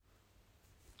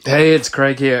Hey, it's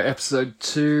Craig here, episode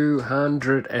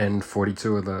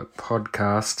 242 of the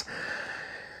podcast.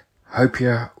 Hope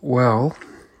you're well,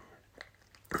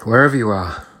 wherever you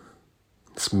are.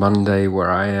 It's Monday where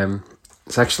I am.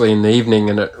 It's actually in the evening,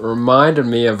 and it reminded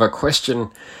me of a question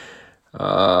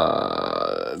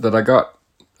that I got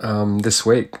this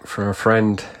week from a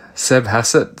friend, Seb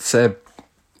Hassett. Seb,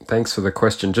 thanks for the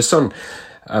question. Just talking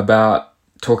about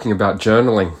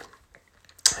journaling.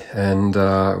 And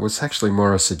it was actually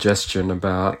more a suggestion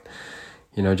about,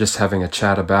 just having a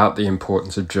chat about the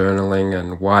importance of journaling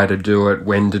and why to do it,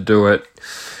 when to do it,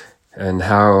 and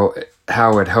how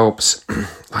it helps.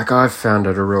 Like, I've found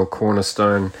it a real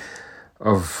cornerstone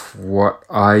of what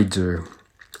I do.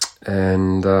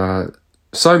 And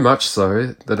so much so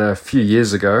that a few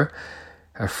years ago,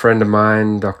 a friend of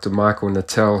mine, Dr. Michael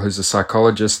Nattell, who's a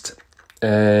psychologist,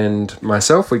 and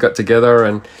myself, we got together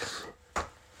and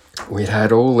we'd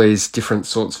had all these different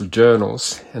sorts of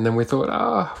journals, and then we thought,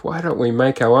 why don't we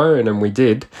make our own? And we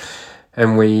did,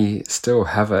 and we still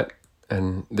have it.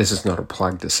 And this is not a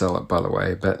plug to sell it, by the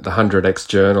way, but the 100X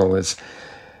journal is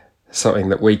something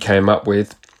that we came up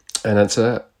with, and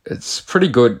it's pretty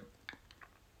good,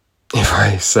 if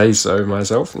I say so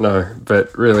myself. No,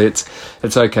 but really it's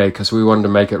okay, because we wanted to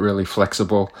make it really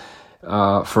flexible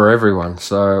for everyone,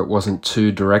 so it wasn't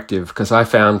too directive, because I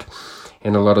found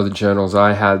in a lot of the journals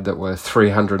I had that were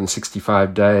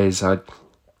 365 days, I'd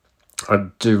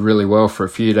do really well for a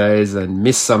few days and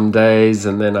miss some days,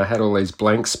 and then I had all these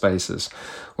blank spaces.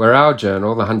 Where our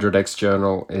journal, the 100X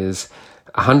journal, is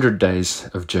 100 days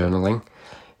of journaling,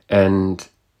 and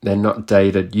they're not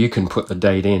dated. You can put the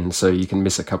date in, so you can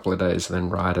miss a couple of days and then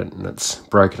write it, and it's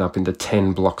broken up into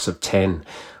 10 blocks of 10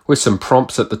 with some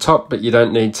prompts at the top, but you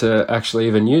don't need to actually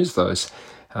even use those.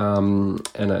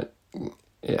 And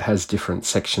it has different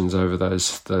sections over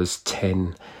those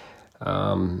 10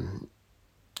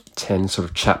 sort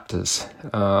of chapters.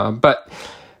 But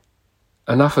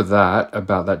enough of that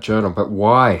about that journal. But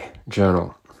why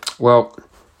journal? Well,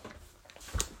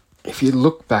 if you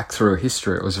look back through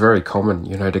history, it was very common,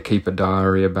 to keep a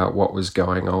diary about what was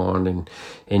going on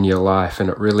in your life, and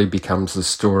it really becomes the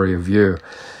story of you.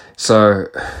 So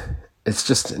it's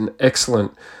just an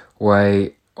excellent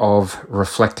way of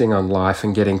reflecting on life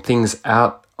and getting things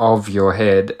out of your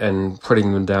head and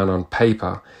putting them down on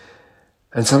paper.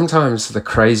 And sometimes the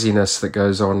craziness that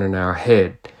goes on in our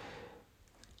head,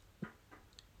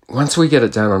 once we get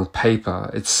it down on paper,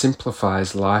 it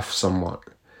simplifies life somewhat.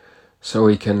 So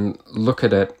we can look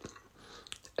at it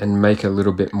and make a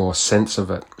little bit more sense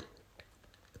of it.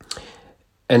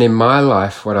 And in my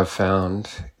life, what I've found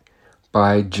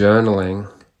by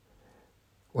journaling,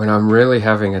 when I'm really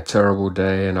having a terrible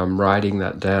day and I'm writing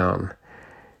that down,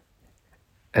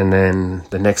 and then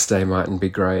the next day mightn't be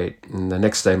great, and the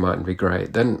next day mightn't be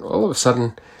great, then all of a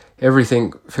sudden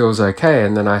everything feels okay,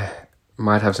 and then I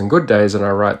might have some good days and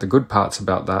I write the good parts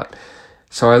about that.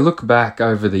 So I look back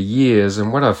over the years,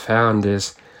 and what I've found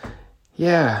is,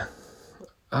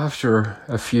 after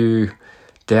a few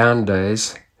down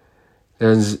days,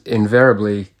 there's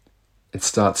invariably it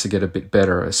starts to get a bit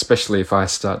better, especially if I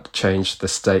start to change the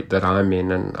state that I'm in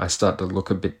and I start to look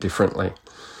a bit differently.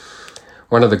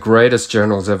 One of the greatest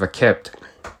journals ever kept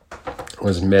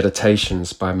was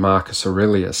Meditations by Marcus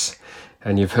Aurelius.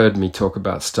 And you've heard me talk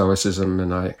about Stoicism,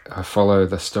 and I follow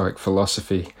the Stoic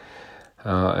philosophy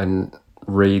and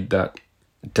read that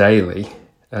daily.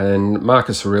 And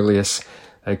Marcus Aurelius,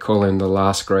 they call him the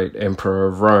last great emperor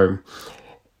of Rome,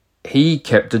 he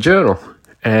kept a journal,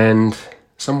 and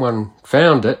someone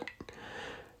found it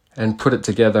and put it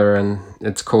together, and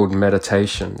it's called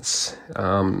Meditations.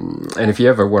 And if you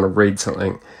ever want to read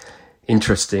something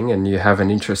interesting and you have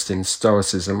an interest in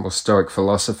Stoicism or Stoic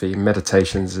philosophy,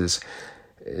 Meditations is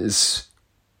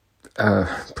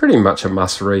pretty much a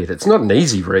must read. It's not an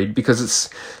easy read because it's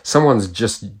someone's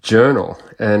just journal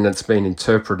and it's been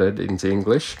interpreted into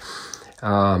English.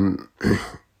 But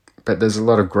there's a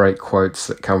lot of great quotes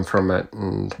that come from it,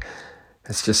 and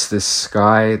it's just this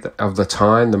guy of the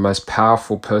time, the most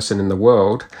powerful person in the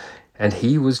world, and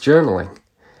he was journaling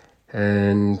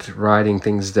and writing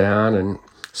things down and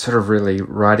sort of really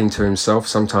writing to himself,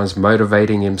 sometimes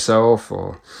motivating himself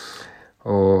or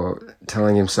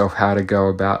telling himself how to go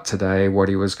about today, what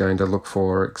he was going to look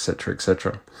for, etc.,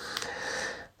 etc.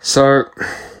 So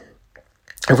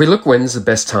if we look, when's the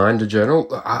best time to journal?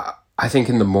 I think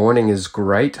in the morning is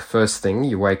great. First thing,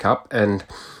 you wake up, and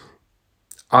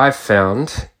I've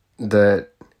found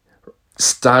that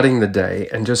starting the day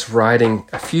and just writing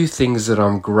a few things that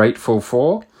I'm grateful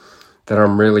for, that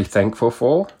I'm really thankful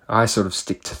for, I sort of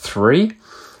stick to 3.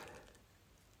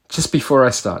 just before I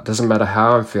start, doesn't matter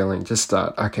how I'm feeling, just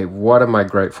start, okay, what am I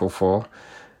grateful for?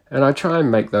 And I try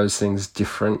and make those things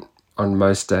different on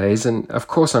most days. And of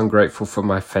course, I'm grateful for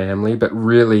my family, but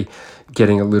really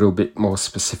getting a little bit more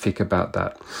specific about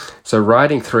that. So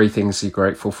writing 3 things you're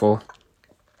grateful for.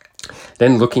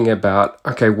 Then looking about,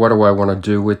 okay, what do I want to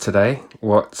do with today?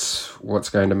 What's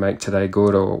going to make today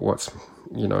good, or what's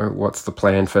the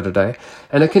plan for today?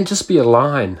 And it can just be a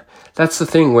line. That's the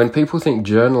thing. When people think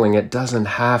journaling, it doesn't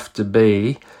have to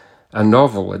be a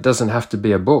novel. It doesn't have to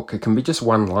be a book. It can be just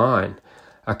one line,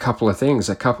 a couple of things,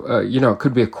 it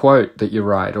could be a quote that you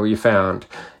write or you found,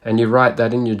 and you write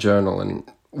that in your journal, and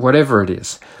whatever it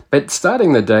is. But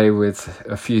starting the day with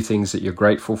a few things that you're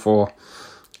grateful for,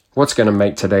 what's going to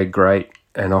make today great,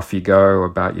 and off you go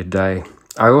about your day.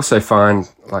 I also find,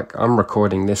 like, I'm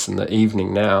recording this in the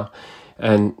evening now,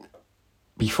 and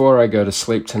before I go to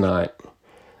sleep tonight,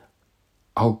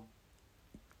 I'll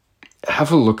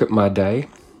have a look at my day.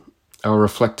 I'll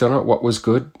reflect on it, what was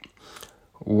good,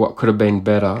 what could have been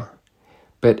better.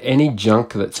 But any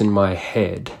junk that's in my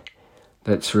head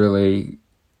that's really,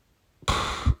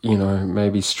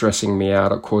 maybe stressing me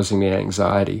out or causing me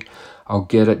anxiety, I'll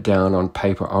get it down on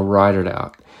paper. I'll write it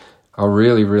out. I'll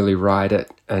really, really write it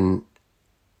and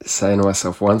say to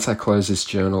myself, once I close this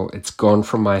journal, it's gone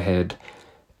from my head,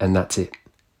 and that's it.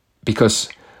 Because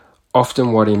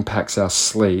often what impacts our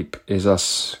sleep is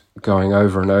us going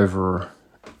over and over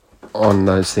on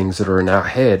those things that are in our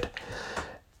head.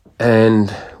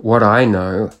 And what I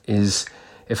know is,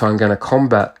 if I'm going to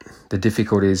combat the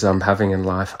difficulties I'm having in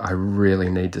life, I really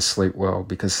need to sleep well,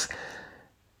 because,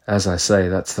 as I say,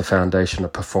 that's the foundation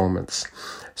of performance.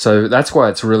 So that's why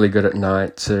it's really good at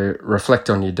night to reflect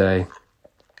on your day,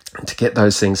 to get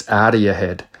those things out of your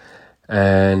head,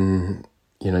 and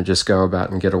just go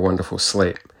about and get a wonderful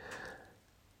sleep.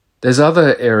 There's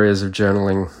other areas of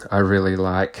journaling I really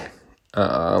like.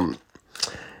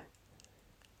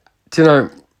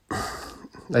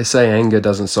 They say anger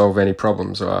doesn't solve any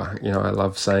problems, or I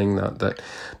love saying that.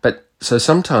 But so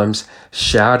sometimes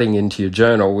shouting into your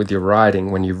journal with your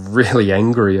writing when you're really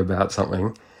angry about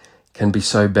something can be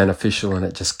so beneficial, and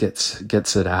it just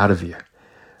gets it out of you.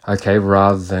 Okay,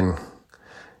 rather than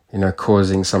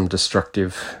causing some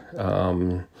destructive,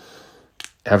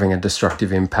 having a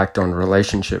destructive impact on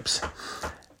relationships.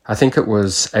 I think it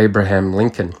was Abraham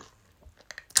Lincoln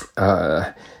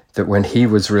that when he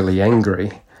was really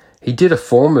angry, he did a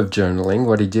form of journaling.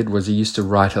 What he did was he used to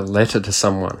write a letter to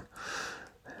someone.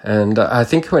 And I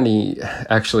think when he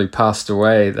actually passed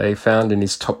away, they found in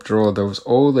his top drawer there was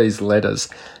all these letters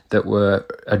that were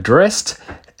addressed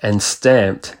and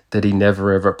stamped that he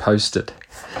never ever posted.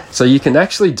 So you can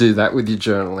actually do that with your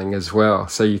journaling as well.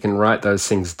 So you can write those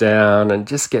things down and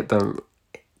just get them,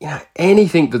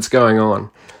 anything that's going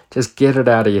on, just get it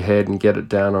out of your head and get it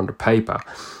down onto paper.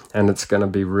 And it's going to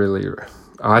be really,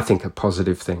 I think, a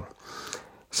positive thing.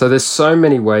 So there's so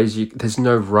many ways. There's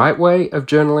no right way of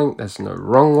journaling. There's no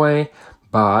wrong way.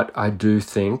 But I do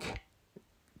think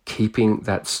keeping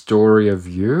that story of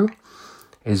you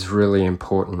is really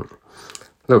important.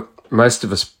 Look, most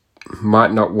of us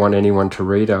might not want anyone to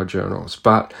read our journals,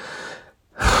 but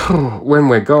when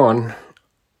we're gone,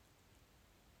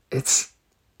 it's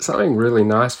something really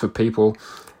nice for people,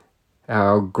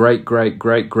 our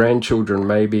great-great-great-grandchildren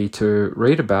maybe, to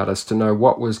read about us, to know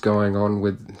what was going on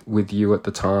with you at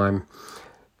the time.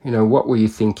 What were you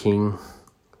thinking?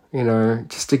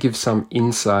 Just to give some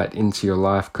insight into your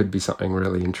life could be something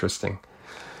really interesting.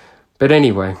 But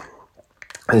anyway,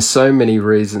 there's so many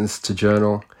reasons to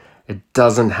journal. It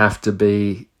doesn't have to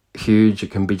be huge.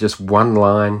 It can be just one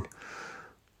line.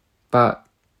 But,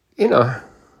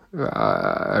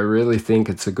 I really think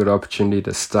it's a good opportunity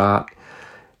to start,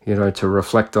 to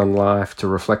reflect on life, to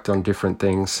reflect on different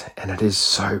things. And it is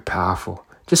so powerful.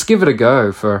 Just give it a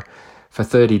go for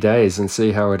 30 days and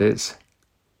see how it is.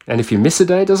 And if you miss a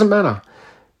day, it doesn't matter.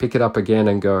 Pick it up again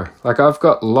and go. Like, I've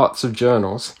got lots of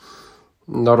journals.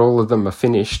 Not all of them are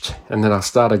finished. And then I'll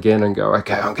start again and go,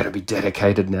 okay, I'm going to be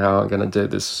dedicated now. I'm going to do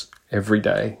this every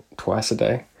day, twice a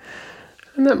day.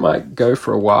 And that might go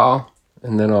for a while.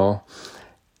 And then I'll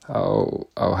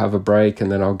have a break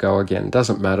and then I'll go again.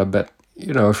 Doesn't matter. But,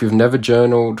 if you've never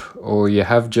journaled or you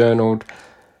have journaled,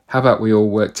 how about we all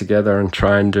work together and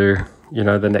try and do,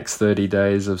 the next 30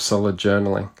 days of solid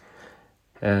journaling.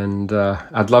 And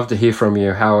I'd love to hear from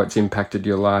you how it's impacted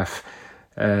your life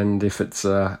and if it's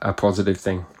a positive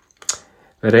thing.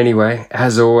 But anyway,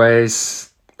 as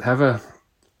always, have a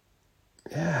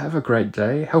great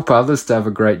day. Help others to have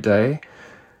a great day.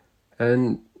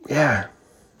 And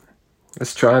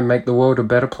let's try and make the world a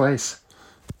better place.